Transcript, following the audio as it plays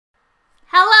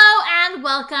and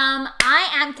welcome. I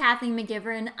am Kathleen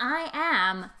McGiver and I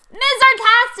am Ms.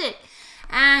 Artastic.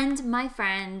 And my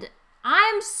friend,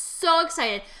 I'm so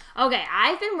excited. Okay,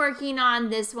 I've been working on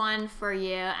this one for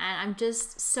you and I'm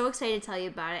just so excited to tell you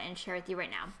about it and share with you right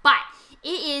now. But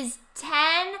it is 10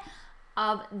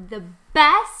 of the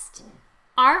best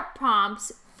art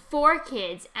prompts for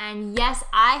kids. And yes,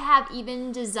 I have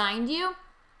even designed you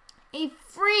a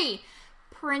free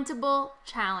printable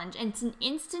challenge, and it's an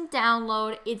instant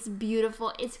download. It's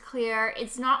beautiful, it's clear.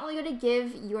 It's not only going to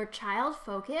give your child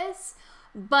focus,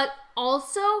 but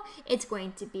also it's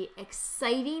going to be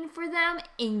exciting for them,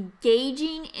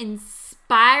 engaging,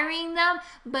 inspiring them,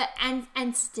 but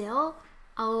and still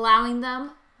allowing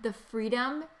them the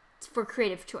freedom for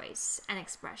creative choice and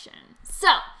expression.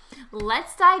 So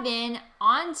let's dive in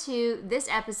onto this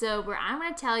episode where I'm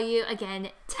going to tell you again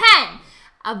 10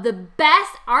 of the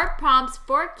best art prompts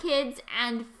for kids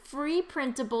and free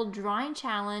printable drawing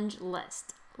challenge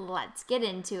list. Let's get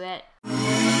into it.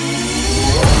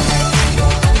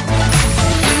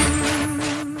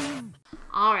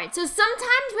 All right, so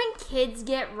sometimes when kids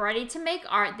get ready to make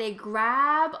art, they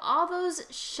grab all those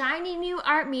shiny new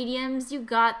art mediums, you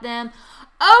got them,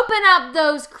 open up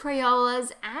those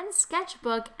Crayolas and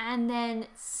sketchbook, and then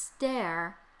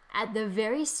stare at the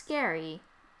very scary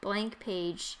blank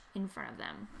page in front of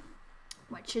them.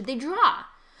 What should they draw?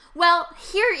 Well,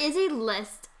 here is a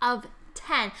list of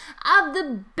 10 of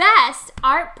the best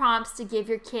art prompts to give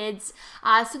your kids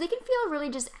so they can feel really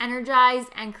just energized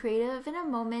and creative in a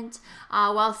moment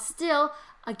while still,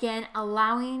 again,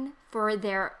 allowing for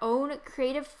their own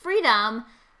creative freedom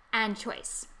and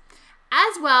choice.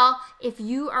 As well, if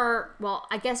you are, well,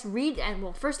 I guess read and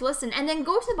well, first listen and then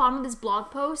go to the bottom of this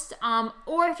blog post,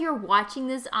 or if you're watching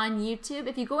this on YouTube,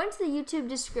 if you go into the YouTube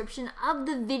description of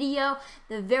the video,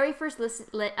 the very first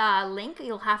link,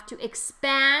 you'll have to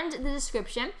expand the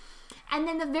description, and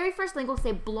then the very first link will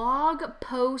say blog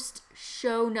post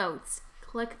show notes.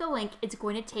 Click the link. It's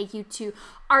going to take you to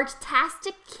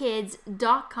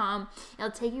artastickids.com. It'll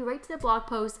take you right to the blog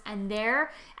post, and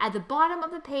there at the bottom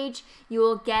of the page, you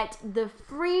will get the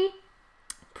free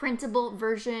printable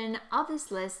version of this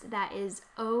list that is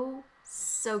oh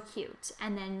so cute.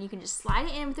 And then you can just slide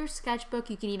it in with your sketchbook.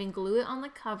 You can even glue it on the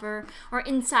cover or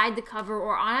inside the cover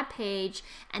or on a page,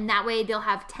 and that way they'll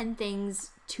have 10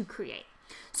 things to create.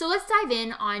 So let's dive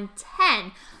in on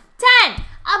 10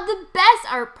 of the best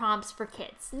art prompts for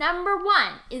kids. Number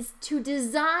 1 is to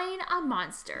design a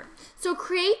monster. So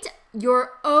create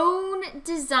your own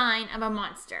design of a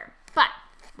monster. But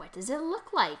what does it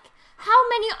look like? How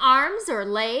many arms or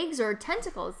legs or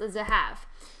tentacles does it have?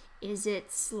 Is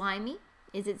it slimy?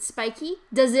 Is it spiky?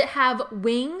 Does it have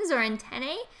wings or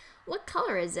antennae? What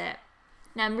color is it?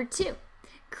 Number 2.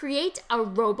 Create a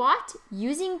robot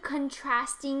using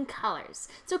contrasting colors.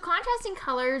 So contrasting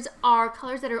colors are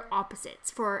colors that are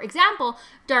opposites. For example,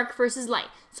 dark versus light.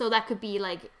 So that could be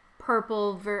like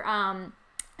purple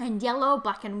and yellow,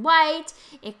 black and white.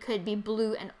 It could be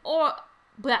blue and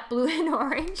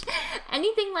orange,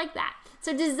 anything like that.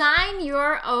 So design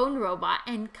your own robot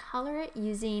and color it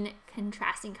using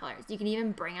contrasting colors. You can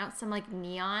even bring out some like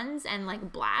neons and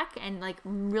like black and like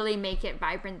really make it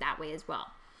vibrant that way as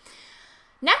well.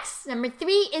 Next, number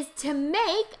 3 is to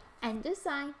make and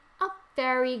design a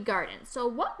fairy garden. So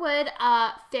what would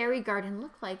a fairy garden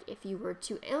look like if you were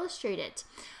to illustrate it?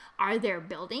 Are there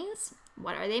buildings?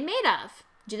 What are they made of?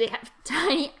 Do they have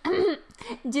tiny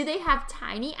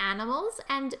animals,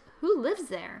 and who lives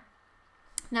there?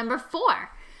 Number 4,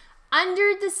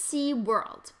 under the sea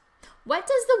world. What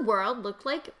does the world look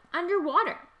like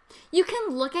underwater? You can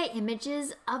look at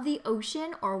images of the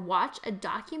ocean or watch a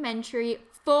documentary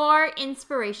for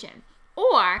inspiration.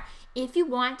 Or if you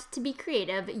want to be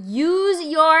creative, use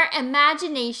your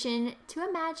imagination to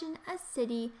imagine a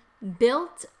city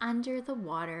built under the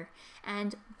water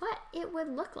and what it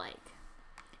would look like.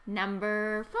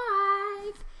 Number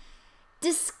 5,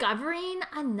 discovering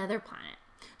another planet.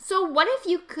 So what if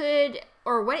you could,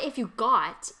 or what if you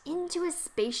got into a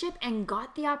spaceship and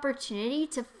got the opportunity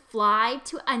to fly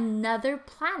to another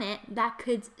planet that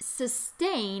could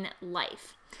sustain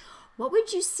life? What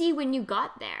would you see when you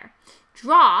got there?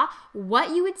 Draw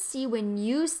what you would see when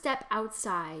you step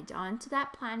outside onto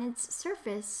that planet's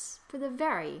surface for the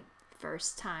very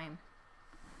first time.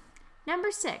 Number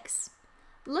 6,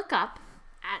 look up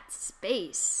at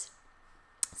space.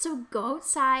 So go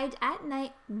outside at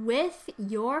night with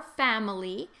your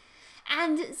family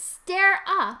and stare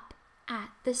up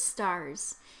at the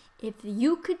stars. If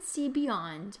you could see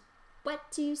beyond,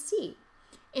 what do you see?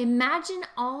 Imagine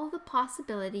all the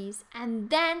possibilities and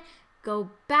then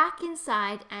go back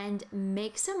inside and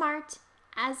make some art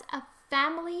as a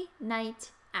family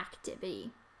night activity.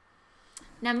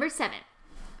 Number 7,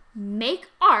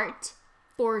 make art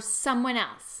for someone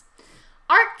else.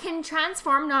 Art can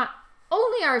transform not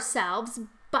only ourselves,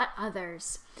 but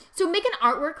others. So make an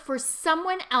artwork for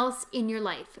someone else in your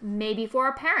life. Maybe for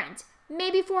a parent,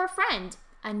 maybe for a friend,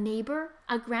 a neighbor,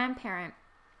 a grandparent.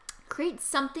 Create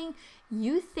something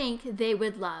you think they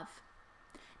would love.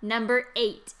 Number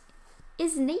 8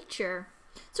 is nature.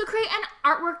 So create an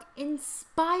artwork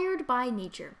inspired by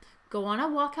nature. Go on a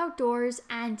walk outdoors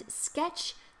and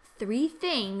sketch 3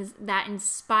 things that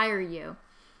inspire you.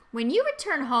 When you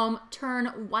return home,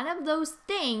 turn one of those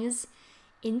things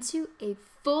into a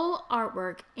full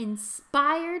artwork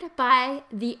inspired by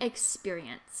the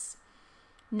experience.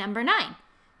 Number 9,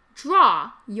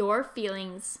 draw your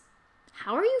feelings.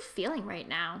 How are you feeling right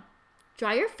now?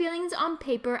 Draw your feelings on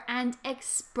paper and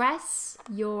express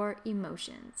your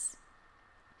emotions.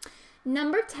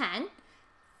 Number 10,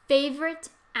 favorite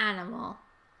animal.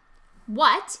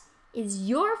 What is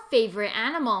your favorite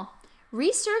animal?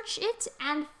 Research it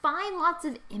and find lots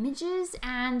of images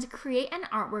and create an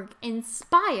artwork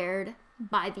inspired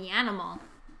by the animal.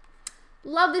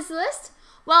 Love this list?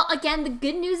 Well, again, the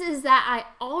good news is that I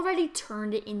already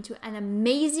turned it into an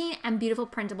amazing and beautiful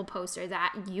printable poster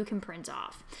that you can print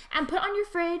off and put on your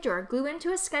fridge or glue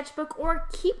into a sketchbook or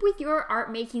keep with your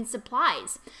art making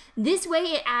supplies. This way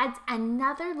it adds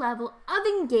another level of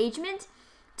engagement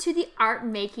to the art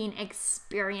making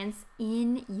experience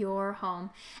in your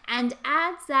home and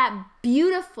adds that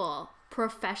beautiful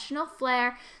professional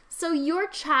flair so your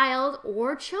child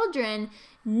or children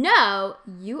know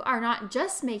you are not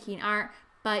just making art,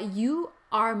 but you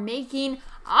are making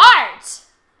art.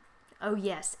 Oh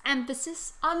yes,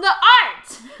 emphasis on the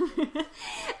art.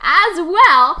 As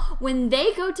well, when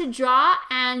they go to draw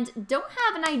and don't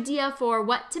have an idea for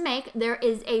what to make, there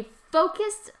is a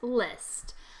focused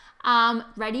list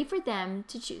ready for them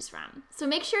to choose from. So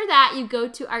make sure that you go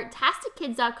to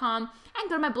artastickids.com and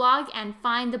go to my blog and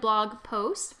find the blog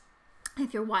post.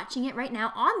 If you're watching it right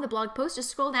now on the blog post,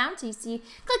 just scroll down till you see,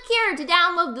 click here to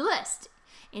download the list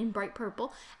in bright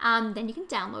purple. Then you can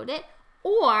download it.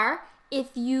 Or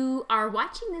if you are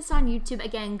watching this on YouTube,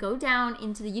 again, go down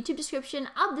into the YouTube description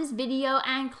of this video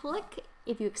and click,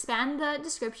 if you expand the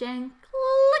description,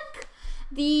 click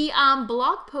the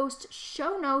blog post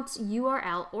show notes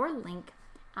URL or link.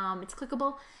 It's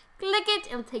clickable. Click it,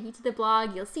 it'll take you to the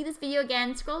blog. You'll see this video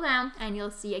again, scroll down, and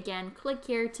you'll see again, click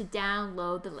here to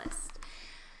download the list.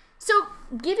 So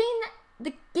giving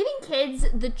kids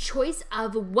the choice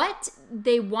of what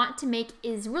they want to make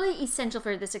is really essential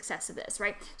for the success of this,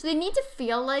 right? So they need to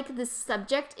feel like the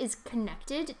subject is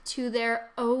connected to their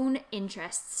own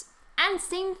interests. And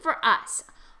same for us.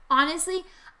 Honestly,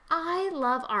 I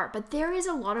love art, but there is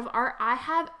a lot of art I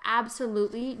have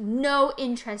absolutely no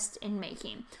interest in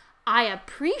making. I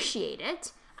appreciate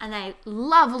it and I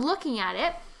love looking at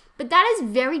it, but that is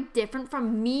very different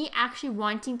from me actually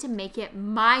wanting to make it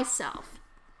myself.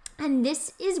 And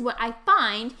this is what I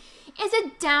find is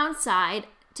a downside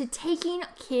to taking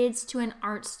kids to an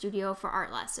art studio for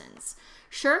art lessons.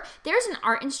 Sure, there's an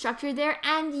art instructor there,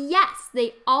 and yes,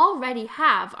 they already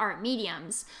have art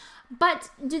mediums. But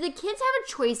do the kids have a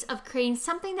choice of creating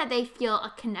something that they feel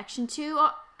a connection to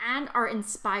and are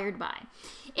inspired by?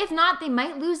 If not, they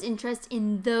might lose interest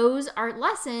in those art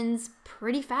lessons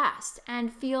pretty fast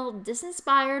and feel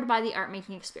disinspired by the art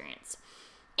making experience.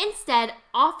 Instead,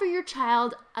 offer your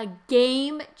child a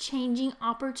game-changing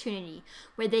opportunity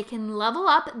where they can level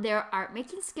up their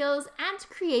art-making skills and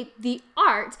create the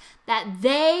art that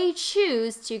they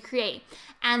choose to create.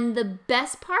 And the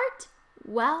best part?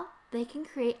 Well, they can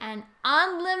create an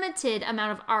unlimited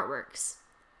amount of artworks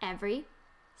every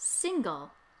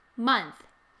single month.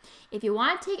 If you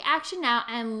want to take action now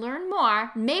and learn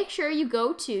more, make sure you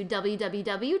go to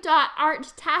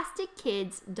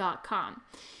www.artastickids.com.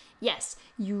 Yes,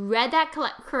 you read that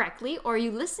correctly, or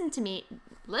you listened to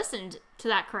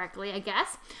that correctly, I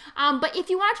guess. But if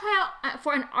you want to try out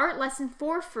for an art lesson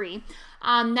for free,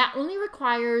 that only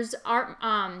requires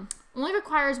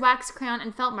wax, crayon,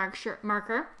 and felt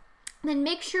marker. Then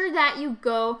make sure that you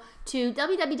go to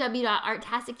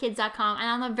www.artastickids.com, and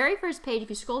on the very first page, if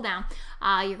you scroll down,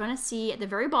 you're going to see at the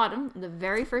very bottom, the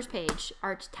very first page,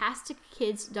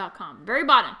 artastickids.com. Very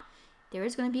bottom. There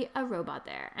is going to be a robot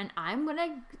there, and I'm going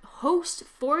to host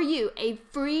for you a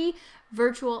free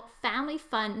virtual family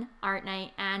fun art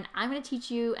night, and I'm going to teach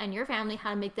you and your family how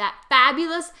to make that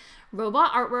fabulous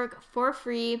robot artwork for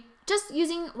free, just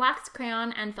using wax,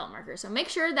 crayon, and felt marker. So make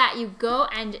sure that you go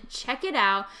and check it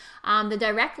out. The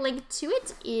direct link to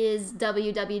it is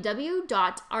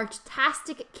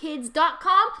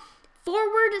www.artastickids.com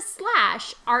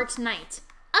art night.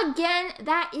 Again,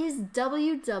 that is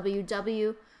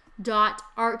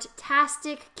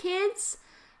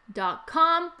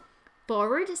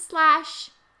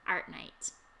www.artastickids.com/art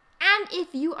night. And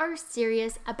if you are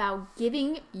serious about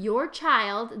giving your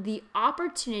child the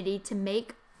opportunity to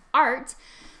make art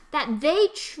that they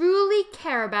truly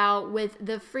care about, with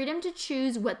the freedom to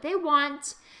choose what they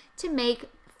want to make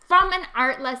from an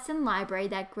art lesson library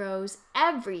that grows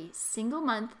every single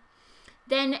month,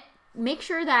 then make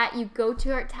sure that you go to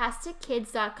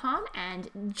artastickids.com and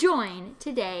join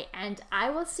today, and I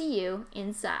will see you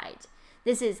inside.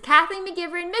 This is Kathleen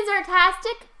McGivern, Ms.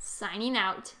 Artastic, signing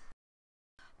out.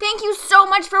 Thank you so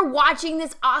much for watching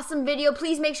this awesome video.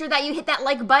 Please make sure that you hit that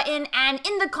like button, and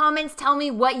in the comments tell me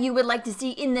what you would like to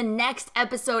see in the next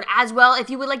episode as well.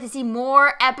 If you would like to see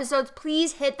more episodes,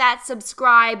 please hit that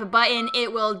subscribe button.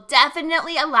 It will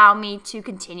definitely allow me to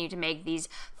continue to make these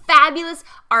fabulous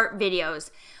art videos.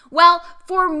 Well,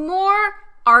 for more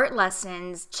art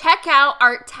lessons, check out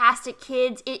Artastic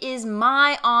Kids. It is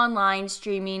my online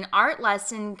streaming art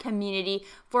lesson community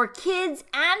for kids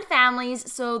and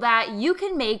families so that you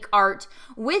can make art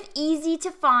with easy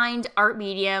to find art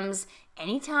mediums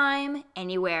anytime,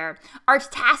 anywhere.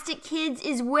 Artastic Kids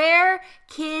is where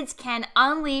kids can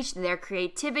unleash their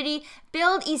creativity,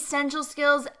 build essential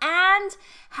skills, and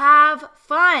have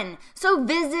fun. So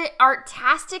visit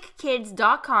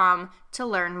artastickids.com to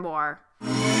learn more.